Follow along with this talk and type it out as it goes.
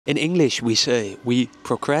In English we say we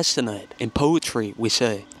procrastinate. In poetry we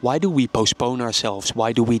say, why do we postpone ourselves?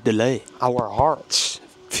 Why do we delay? Our hearts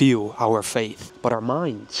feel our faith, but our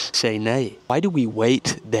minds say nay. Why do we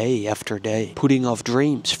wait day after day, putting off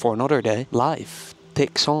dreams for another day? Life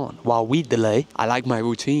ticks on while we delay. I like my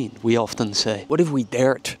routine, we often say. What if we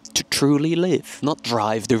dared to truly live? Not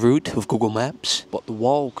drive the route of Google Maps, but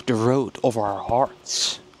walk the road of our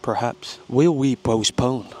hearts. Perhaps. Will we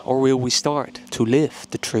postpone or will we start to live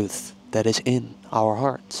the truth that is in our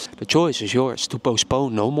hearts? The choice is yours to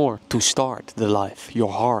postpone no more, to start the life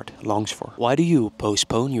your heart longs for. Why do you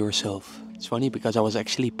postpone yourself? It's funny because I was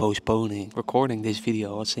actually postponing recording this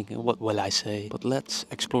video. I was thinking, what will I say? But let's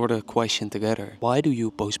explore the question together. Why do you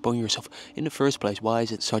postpone yourself? In the first place, why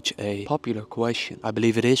is it such a popular question? I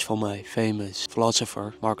believe it is from a famous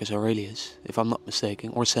philosopher, Marcus Aurelius, if I'm not mistaken,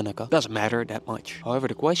 or Seneca. Doesn't matter that much. However,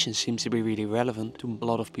 the question seems to be really relevant to a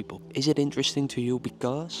lot of people. Is it interesting to you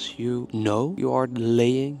because you know you are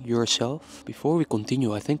delaying yourself? Before we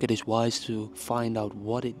continue, I think it is wise to find out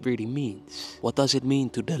what it really means. What does it mean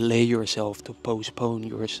to delay yourself? To postpone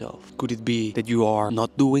yourself? Could it be that you are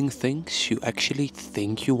not doing things you actually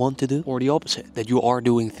think you want to do? Or the opposite, that you are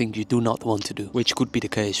doing things you do not want to do, which could be the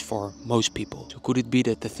case for most people. So could it be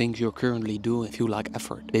that the things you're currently doing feel like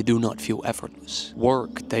effort? They do not feel effortless.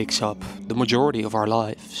 Work takes up the majority of our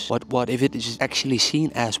lives. What if it is actually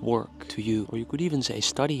seen as work to you? Or you could even say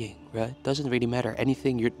studying, right? Doesn't really matter.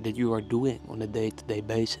 Anything that you are doing on a day-to-day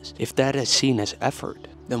basis. If that is seen as effort,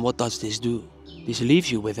 then what does this do? This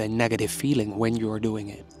leaves you with a negative feeling when you are doing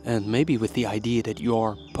it, and maybe with the idea that you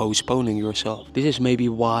are postponing yourself. This is maybe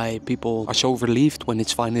why people are so relieved when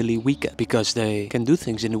it's finally weekend, because they can do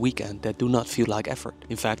things in the weekend that do not feel like effort.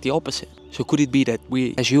 In fact, the opposite. So could it be that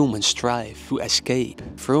we as humans strive to escape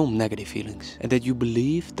from negative feelings, and that you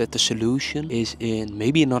believe that the solution is in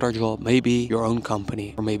maybe another job, maybe your own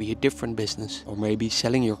company, or maybe a different business, or maybe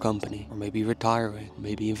selling your company, or maybe retiring, or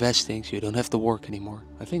maybe investing so you don't have to work anymore?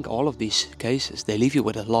 I think all of these cases, they leave you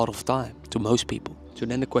with a lot of time, to most people. So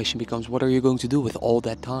then the question becomes, what are you going to do with all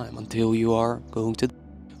that time until you are going to...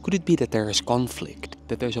 Could it be that there is conflict,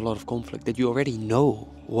 that there's a lot of conflict, that you already know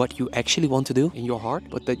what you actually want to do in your heart,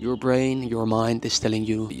 but that your brain, your mind is telling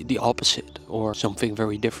you the opposite or something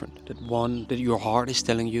very different? That your heart is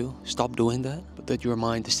telling you, stop doing that, but that your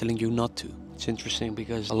mind is telling you not to. It's interesting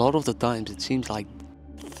because a lot of the times it seems like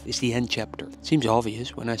is the end chapter. It seems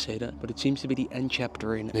obvious when I say that, but it seems to be the end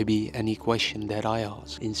chapter in maybe any question that I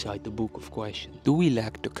ask inside the book of questions. Do we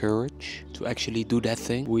lack the courage to actually do that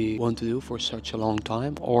thing we want to do for such a long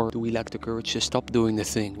time? Or do we lack the courage to stop doing the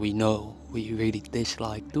thing we know we really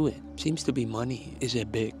dislike doing? Seems to be money is a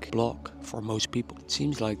big block for most people. It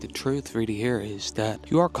seems like the truth really here is that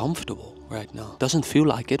you are comfortable right now. Doesn't feel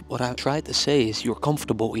like it. What I tried to say is you're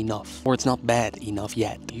comfortable enough, or it's not bad enough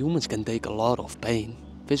yet. Humans can take a lot of pain.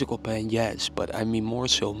 Physical pain, yes, but I mean more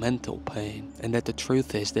so mental pain. And that the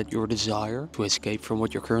truth is that your desire to escape from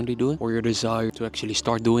what you're currently doing, or your desire to actually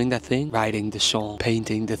start doing that thing, writing the song,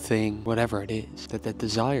 painting the thing, whatever it is, that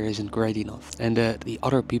desire isn't great enough. And that the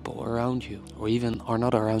other people around you, or even are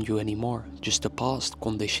not around you anymore, just the past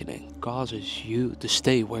conditioning causes you to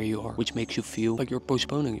stay where you are, which makes you feel like you're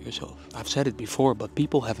postponing yourself. I've said it before, but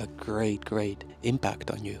people have a great impact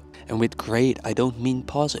on you. And with great, I don't mean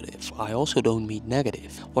positive. I also don't mean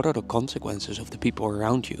negative. What are the consequences of the people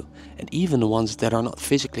around you? And even the ones that are not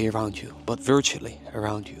physically around you, but virtually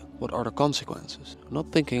around you. What are the consequences?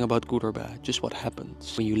 Not thinking about good or bad, just what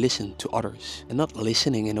happens when you listen to others. And not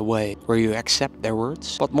listening in a way where you accept their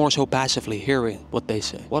words, but more so passively hearing what they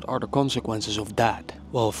say. What are the consequences of that?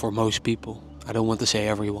 Well, for most people, I don't want to say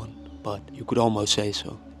everyone, but you could almost say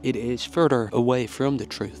so. It is further away from the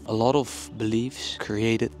truth. A lot of beliefs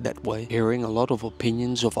created that way. Hearing a lot of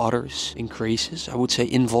opinions of others increases, I would say,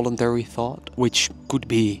 involuntary thought, which could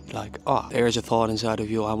be like, there's a thought inside of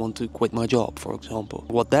you, I want to quit my job, for example.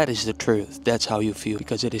 What that is the truth, that's how you feel,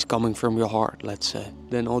 because it is coming from your heart, let's say.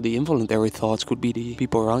 Then all the involuntary thoughts could be the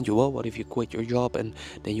people around you. Well, what if you quit your job and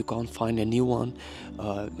then you can't find a new one?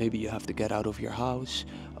 Maybe you have to get out of your house.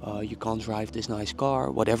 You can't drive this nice car,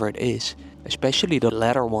 whatever it is. Especially the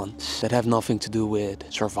latter ones that have nothing to do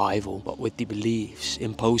with survival, but with the beliefs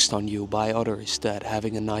imposed on you by others that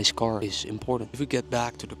having a nice car is important. If we get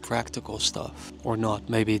back to the practical stuff, or not,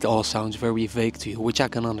 maybe it all sounds very vague to you, which I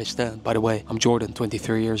can understand. By the way, I'm Jordan,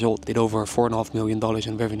 23 years old, did over $4.5 million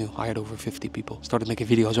in revenue, hired over 50 people, started making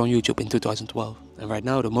videos on YouTube in 2012. And right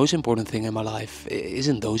now, the most important thing in my life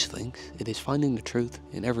isn't those things. It is finding the truth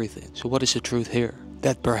in everything. So what is the truth here?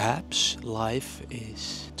 That perhaps life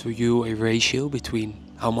is to you a ratio between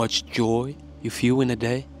how much joy you feel in a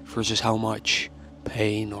day versus how much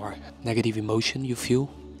pain or negative emotion you feel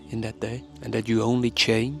in that day, and that you only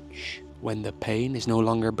change when the pain is no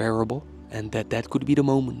longer bearable, and that could be the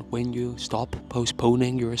moment when you stop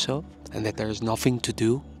postponing yourself, and that there's nothing to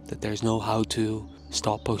do, that there's no how to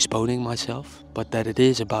stop postponing myself, but that it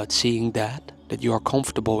is about seeing that you are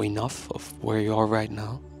comfortable enough of where you are right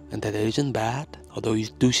now, and that it isn't bad, although you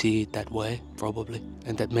do see it that way, probably,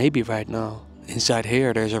 and that maybe right now, inside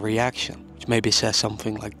here, there's a reaction, which maybe says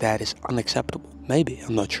something like that is unacceptable. Maybe,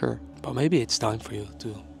 I'm not sure, but maybe it's time for you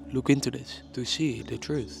to look into this, to see the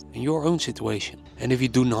truth in your own situation. And if you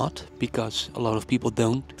do not, because a lot of people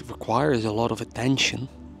don't, it requires a lot of attention,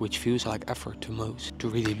 which feels like effort to most, to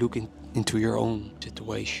really look into your own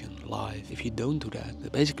situation, life. If you don't do that,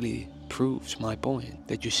 that basically proves my point,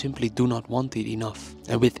 that you simply do not want it enough.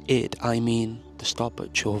 And with it, I mean the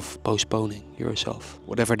stoppage of postponing yourself,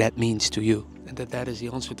 whatever that means to you. And that is the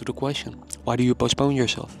answer to the question. Why do you postpone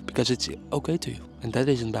yourself? Because it's okay to you, and that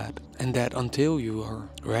isn't bad. And that until you are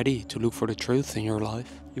ready to look for the truth in your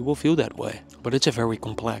life, you will feel that way. But it's a very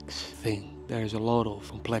complex thing. There's a lot of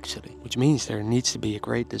complexity, which means there needs to be a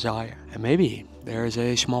great desire. And maybe there is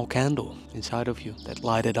a small candle inside of you that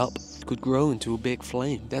light it up. It could grow into a big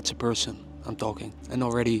flame. That's a person I'm talking, and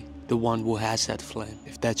already the one who has that flame.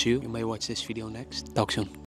 If that's you, you may watch this video next. Talk soon.